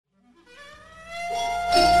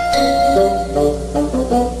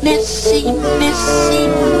You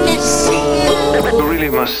really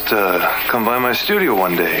must come by my studio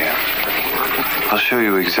one day. I'll show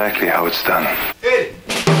you exactly how it's done. Hey.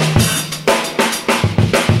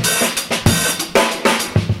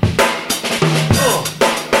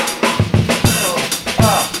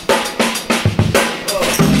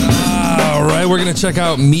 All right, we're going to check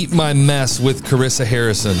out Meet My Mess with Carissa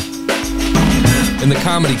Harrison in the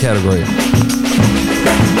comedy category.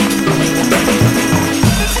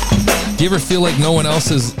 Do you ever feel like no one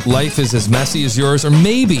else's life is as messy as yours? Or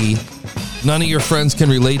maybe none of your friends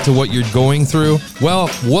can relate to what you're going through? Well,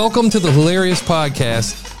 welcome to the hilarious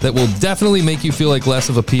podcast that will definitely make you feel like less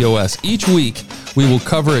of a POS. Each week, we will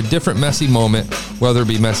cover a different messy moment, whether it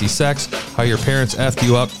be messy sex, how your parents effed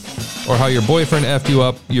you up, or how your boyfriend effed you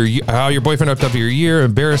up, how your boyfriend effed up your year,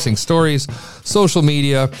 embarrassing stories, social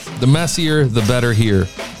media. The messier, the better here.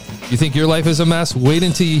 You think your life is a mess? Wait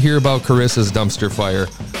until you hear about Carissa's dumpster fire.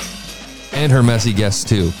 And her messy guests,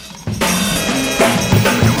 too.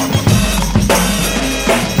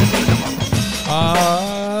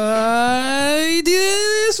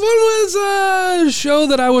 This one was a show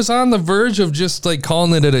that I was on the verge of just like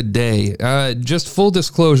calling it a day. Just full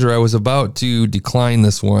disclosure, I was about to decline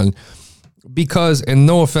this one because, and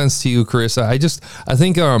no offense to you, Carissa, I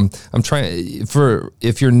think I'm trying,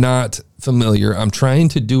 if you're not familiar, I'm trying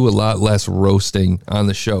to do a lot less roasting on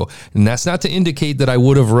the show. And that's not to indicate that I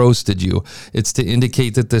would have roasted you. It's to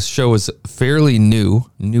indicate that this show is fairly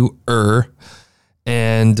newer.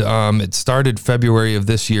 And it started February of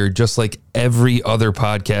this year, just like every other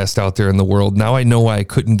podcast out there in the world. Now I know why I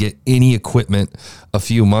couldn't get any equipment a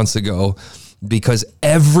few months ago, because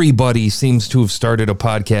everybody seems to have started a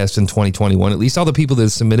podcast in 2021, at least all the people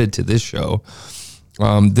that submitted to this show,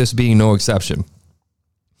 this being no exception.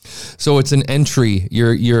 So it's an entry.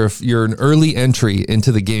 You're an early entry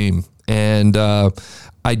into the game. And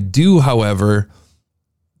I do, however,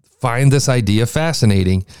 find this idea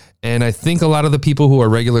fascinating. And I think a lot of the people who are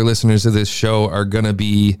regular listeners of this show are going to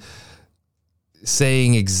be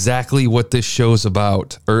saying exactly what this show's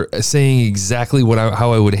about, or saying exactly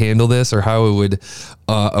how I would handle this, or how I would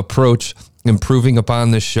approach improving upon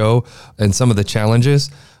this show and some of the challenges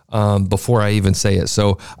before I even say it.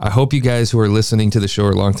 So I hope you guys who are listening to the show,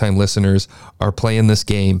 or longtime listeners, are playing this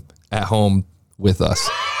game at home with us.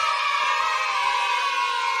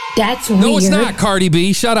 That's weird. No, it's not, Cardi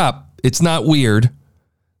B. Shut up. It's not weird.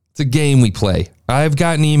 It's a game we play. I've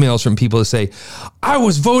gotten emails from people that say, I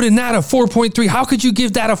was voting that a 4.3. How could you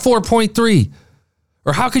give that a 4.3?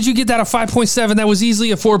 Or how could you get that a 5.7? That was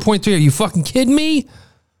easily a 4.3. Are you fucking kidding me?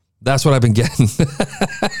 That's what I've been getting.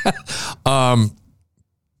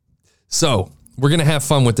 So we're going to have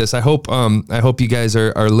fun with this. I hope you guys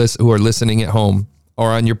who are listening at home or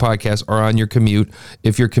on your podcast or on your commute,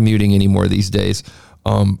 if you're commuting anymore these days,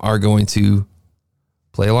 are going to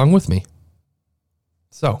play along with me.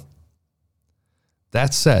 So,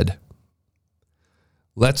 that said,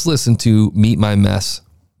 let's listen to Meet My Mess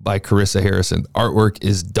by Carissa Harrison. Artwork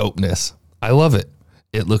is dopeness. I love it.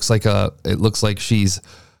 It looks like she's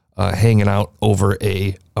hanging out over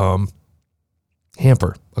a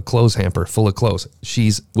hamper, a clothes hamper full of clothes.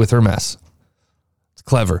 She's with her mess. It's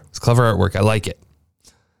clever. It's clever artwork. I like it.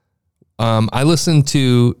 I listened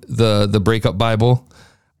to the Breakup Bible.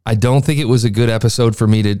 I don't think it was a good episode for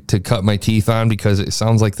me to cut my teeth on, because it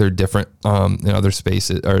sounds like they're different in other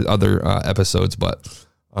spaces or other episodes, but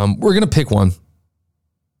we're going to pick one.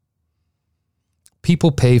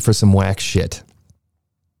 People pay for some whack shit.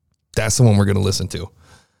 That's the one we're going to listen to.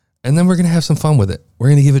 And then we're going to have some fun with it. We're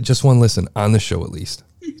going to give it just one listen on the show, at least.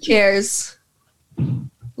 Cheers,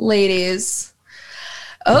 ladies.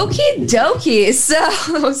 Okie dokie.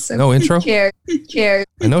 So no intro? Cheers.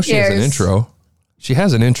 I know she has an intro. She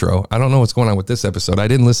has an intro. I don't know what's going on with this episode. I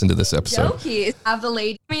didn't listen to this episode. Dokies. Have the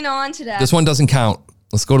lady coming on today. This one doesn't count.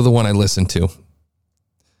 Let's go to the one I listened to.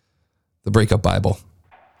 The Breakup Bible.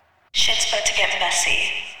 Shit's about to get messy.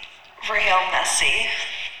 Real messy.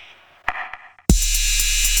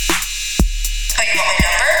 Oh, you want my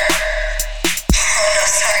number? Oh, no,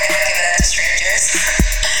 sorry. I don't give it out to strangers.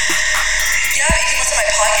 Yeah, you can listen to my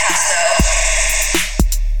podcast, though.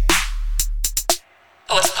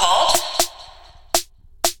 Oh, what's it called?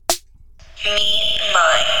 Meet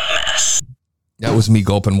My Mess. That was me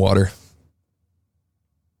gulping water.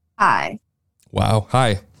 Hi. Wow.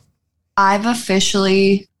 Hi. I've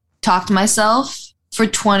officially talked to myself for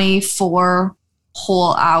 24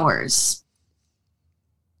 whole hours.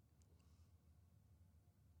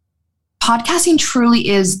 Podcasting truly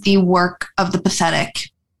is the work of the pathetic.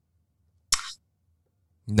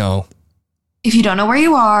 No. If you don't know where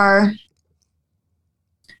you are,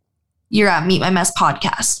 you're at Meet My Mess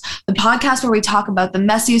Podcast, the podcast where we talk about the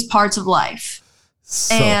messiest parts of life.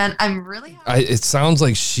 So, and I'm really happy. it sounds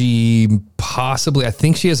like she possibly, I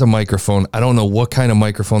think she has a microphone. I don't know what kind of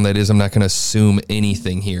microphone that is. I'm not going to assume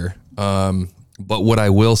anything here. But what I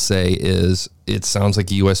will say is it sounds like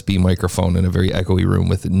a USB microphone in a very echoey room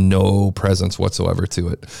with no presence whatsoever to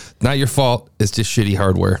it. Not your fault. It's just shitty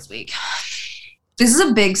hardware. This is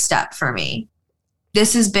a big step for me.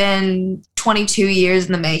 This has been 22 years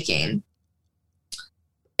in the making.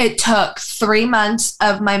 It took 3 months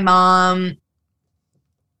of my mom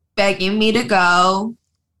begging me to go.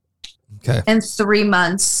 Okay. And 3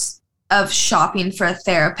 months of shopping for a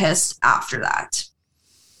therapist after that.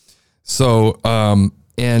 So, and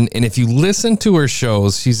if you listen to her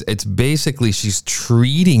shows, she's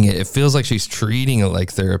treating it. It feels like she's treating it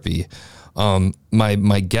like therapy.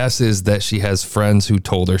 My guess is that she has friends who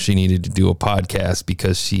told her she needed to do a podcast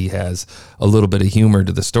because she has a little bit of humor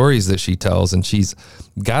to the stories that she tells. And she's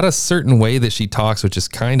got a certain way that she talks, which is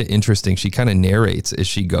kind of interesting. She kind of narrates as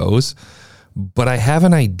she goes, but I have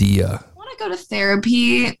an idea. I want to go to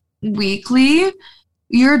therapy weekly.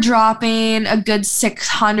 You're dropping a good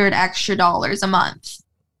 $600 extra a month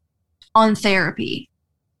on therapy.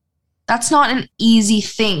 That's not an easy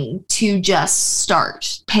thing to just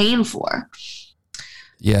start paying for.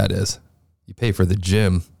 Yeah, it is. You pay for the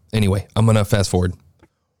gym. Anyway, I'm going to fast forward.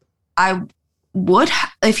 I would,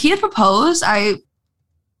 if he had proposed, I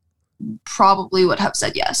probably would have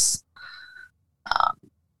said yes. I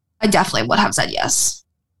definitely would have said yes.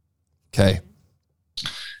 Okay.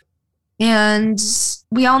 And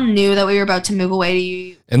we all knew that we were about to move away to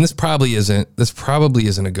you. And this probably isn't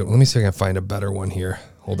a good, let me see if I can find a better one here.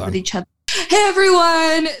 Hold on. With each other. Hey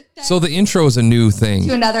everyone. So the intro is a new thing.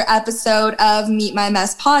 To another episode of Meet My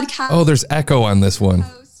Mess Podcast. Oh, there's echo on this one.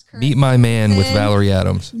 Meet My Man with Valerie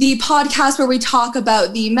Adams. The podcast where we talk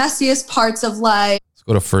about the messiest parts of life. Let's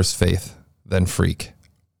go to First Faith, then Freak.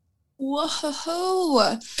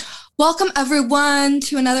 Whoa. Welcome everyone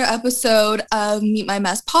to another episode of Meet My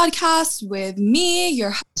Mess Podcast with me, your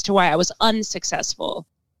host. As to why I was unsuccessful.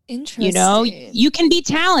 Interesting. You know, you can be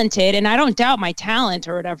talented, and I don't doubt my talent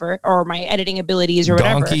or whatever, or my editing abilities or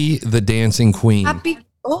whatever. Donkey the Dancing Queen.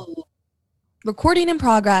 Recording in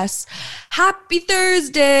progress. Happy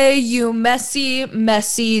Thursday, you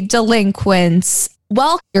messy delinquents.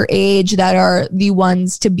 Well, your age that are the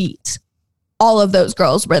ones to beat. All of those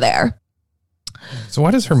girls were there. So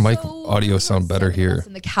why does her mic audio sound better here?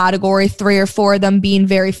 In the category, 3 or 4 of them being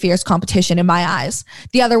very fierce competition in my eyes.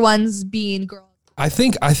 The other ones being girls. I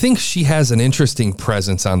think she has an interesting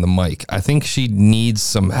presence on the mic. I think she needs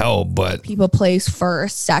some help, but people place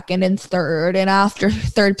first, second, and third, and after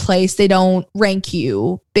third place, they don't rank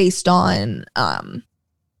you based on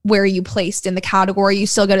where you placed in the category. You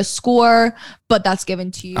still get a score, but that's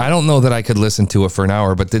given to you. I don't know that I could listen to it for an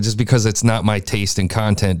hour, but just because it's not my taste in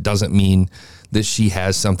content doesn't mean that she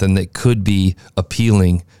has something that could be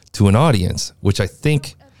appealing to an audience, which I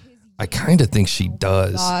kind of think she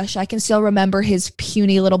does. Gosh, I can still remember his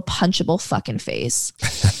puny little punchable fucking face.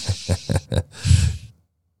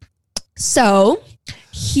 So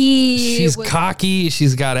she's cocky.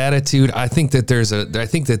 She's got attitude. I think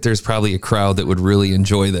that there's probably a crowd that would really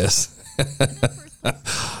enjoy this.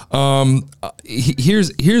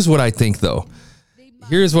 Here's what I think though.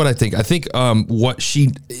 Here's what I think. I think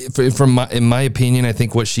in my opinion, I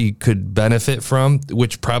think what she could benefit from,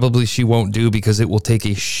 which probably she won't do because it will take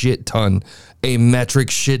a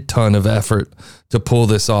metric shit ton of effort to pull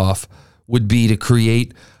this off, would be to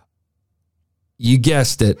create, you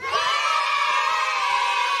guessed it,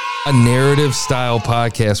 a narrative style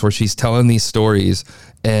podcast where she's telling these stories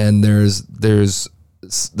and there's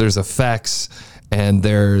effects and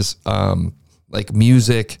there's like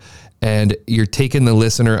music. And you're taking the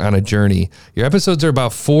listener on a journey. Your episodes are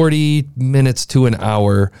about 40 minutes to an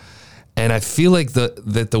hour. And I feel like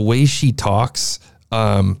that the way she talks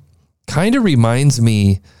kind of reminds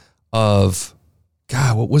me of,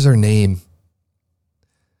 God, what was her name?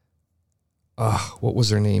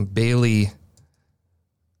 Bailey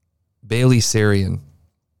Sarian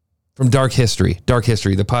from Dark History,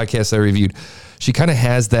 the podcast I reviewed. She kind of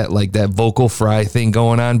has that vocal fry thing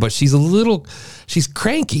going on, but she's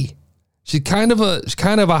cranky. She's kind of a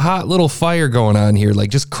hot little fire going on here,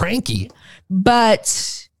 like just cranky.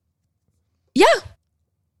 But yeah,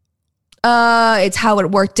 it's how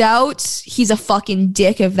it worked out. He's a fucking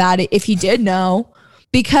dick if he did know,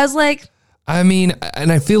 because I mean,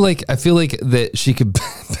 and I feel like that she could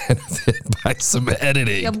benefit by some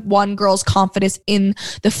editing. Have one girl's confidence in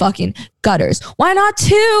the fucking gutters. Why not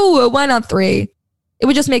 2? Why not 3? It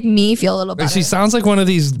would just make me feel a little better. She sounds like one of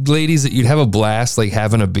these ladies that you'd have a blast, like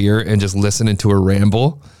having a beer and just listening to her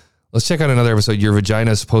ramble. Let's check out another episode. Your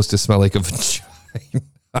vagina is supposed to smell like a vagina.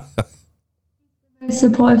 Most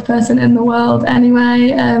supportive person in the world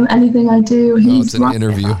anyway. Anything I do, It's an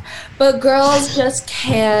interview. But girls just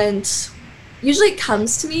can't. Usually it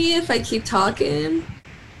comes to me if I keep talking.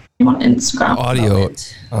 on Instagram. Audio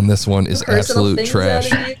on this one is absolute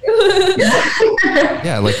trash.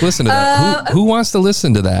 Yeah, like listen to that. Who wants to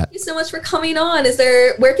listen to that? Thank you so much for coming on.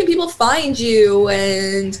 Where can people find you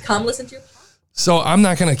and come listen to your podcast? So I'm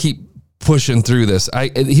not going to keep pushing through this.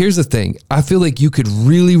 Here's the thing. I feel like you could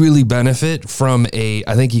really, really benefit from I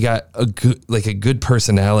think you got a good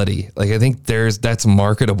personality. Like I think that's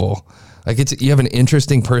marketable. Like you have an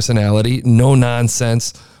interesting personality, no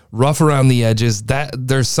nonsense, rough around the edges. That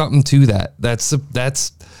there's something to that.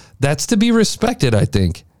 That's to be respected, I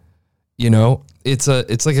think. You know, it's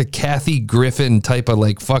like a Kathy Griffin type of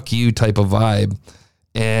like fuck you type of vibe.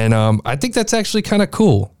 And I think that's actually kind of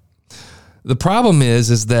cool. The problem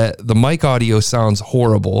is that the mic audio sounds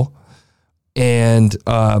horrible. And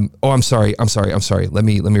I'm sorry. Let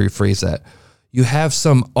me rephrase that. You have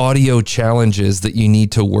some audio challenges that you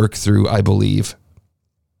need to work through, I believe.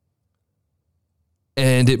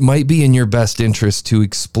 And it might be in your best interest to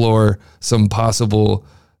explore some possible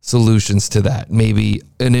solutions to that. Maybe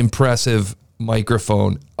an impressive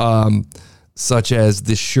microphone, such as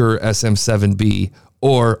the Shure SM7B,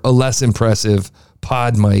 or a less impressive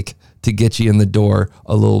pod mic to get you in the door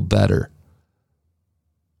a little better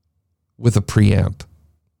with a preamp.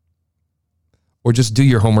 Or just do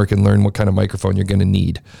your homework and learn what kind of microphone you're going to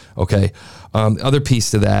need. Okay. Other piece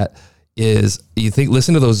to that is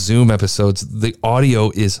listen to those Zoom episodes. The audio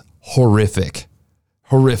is horrific.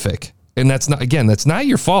 And that's not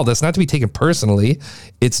your fault. That's not to be taken personally.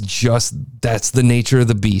 It's just, that's the nature of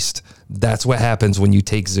the beast. That's what happens when you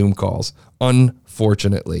take Zoom calls.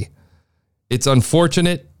 Unfortunately, it's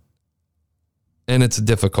unfortunate and it's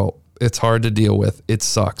difficult. It's hard to deal with. It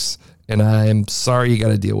sucks. And I'm sorry you got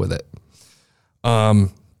to deal with it.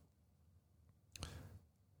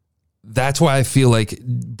 That's why I feel like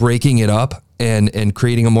breaking it up and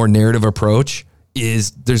creating a more narrative approach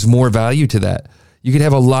there's more value to that. You could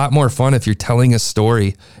have a lot more fun if you're telling a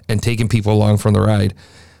story and taking people along for the ride.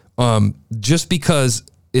 Just because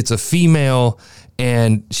it's a female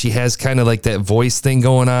and she has kind of like that voice thing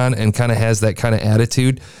going on and kind of has that kind of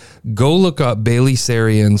attitude, go look up Bailey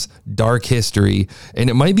Sarian's Dark History,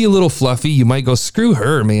 and it might be a little fluffy. You might go, screw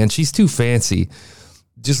her, man. She's too fancy.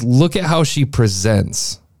 Just look at how she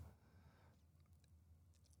presents.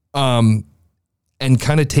 And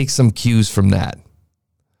kind of take some cues from that.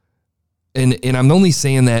 And I'm only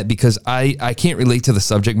saying that because I can't relate to the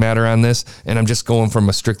subject matter on this, and I'm just going from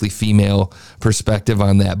a strictly female perspective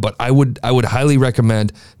on that. But I would highly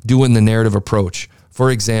recommend doing the narrative approach.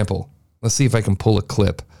 For example, let's see if I can pull a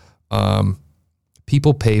clip.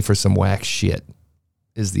 People pay for some whack shit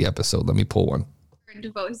is the episode. Let me pull one.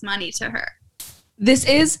 Devote his money to her. This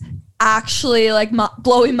is actually like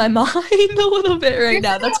blowing my mind a little bit right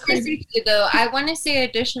now. That's crazy. Though I want to say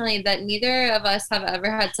additionally that neither of us have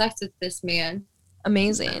ever had sex with this man.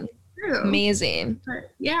 Amazing. True. Amazing.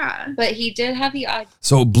 But he did have the odd.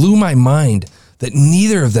 So it blew my mind that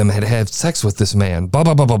neither of them had sex with this man. Blah,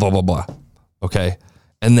 blah, blah, blah, blah, blah, blah. Okay.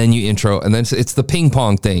 And then you intro, and then it's the ping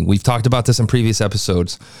pong thing. We've talked about this in previous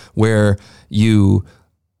episodes where you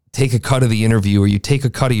take a cut of the interview or you take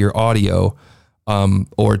a cut of your audio,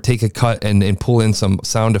 or take a cut and pull in some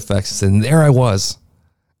sound effects. And there I was.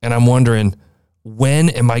 And I'm wondering, when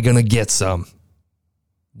am I going to get some?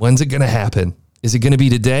 When's it going to happen? Is it going to be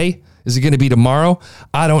today? Is it going to be tomorrow?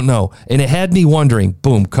 I don't know. And it had me wondering,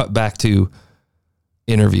 boom, cut back to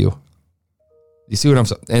interview. You see what I'm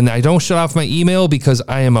saying? And I don't shut off my email because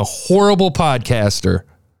I am a horrible podcaster.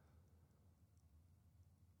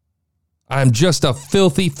 I'm just a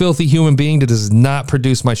filthy, filthy human being that does not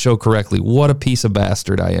produce my show correctly. What a piece of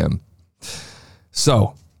bastard I am.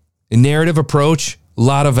 So, a narrative approach, a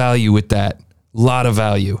lot of value with that. A lot of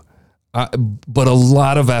value. But a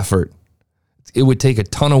lot of effort. It would take a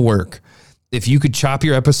ton of work. If you could chop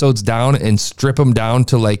your episodes down and strip them down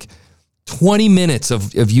to like 20 minutes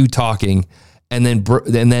of you talking, and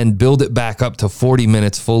then build it back up to 40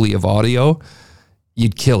 minutes fully of audio,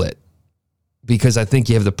 you'd kill it. Because I think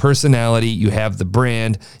you have the personality, you have the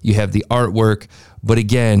brand, you have the artwork. But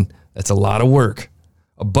again, that's a lot of work.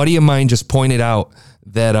 A buddy of mine just pointed out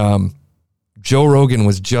that Joe Rogan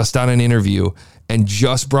was just on an interview and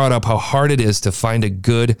just brought up how hard it is to find a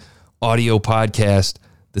good audio podcast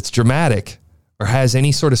that's dramatic or has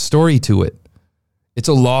any sort of story to it. It's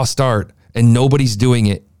a lost art and nobody's doing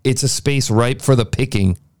it it's a space ripe for the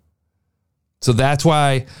picking. So that's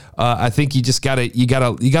why I think you got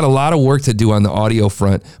a lot of work to do on the audio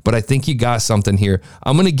front, but I think you got something here.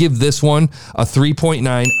 I'm going to give this one a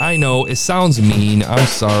 3.9. I know it sounds mean. I'm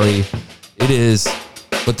sorry. It is.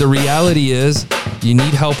 But the reality is you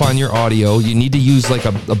need help on your audio. You need to use like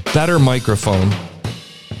a better microphone.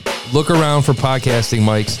 Look around for podcasting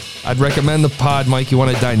mics. I'd recommend the pod mic. You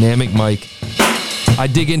want a dynamic mic. I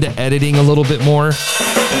dig into editing a little bit more.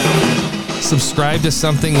 Subscribe to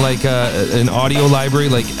something like an audio library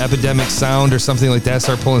like Epidemic Sound or something like that.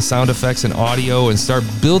 Start pulling sound effects and audio and start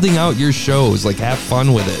building out your shows. Like, have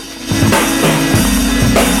fun with it.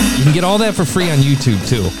 You can get all that for free on YouTube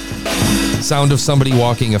too. Sound of somebody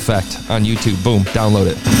walking effect on YouTube. Boom, download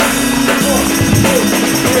it.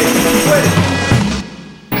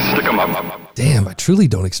 Damn, I truly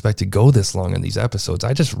don't expect to go this long in these episodes.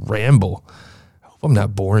 I just ramble. I hope I'm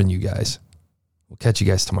not boring you guys. We'll catch you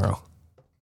guys tomorrow.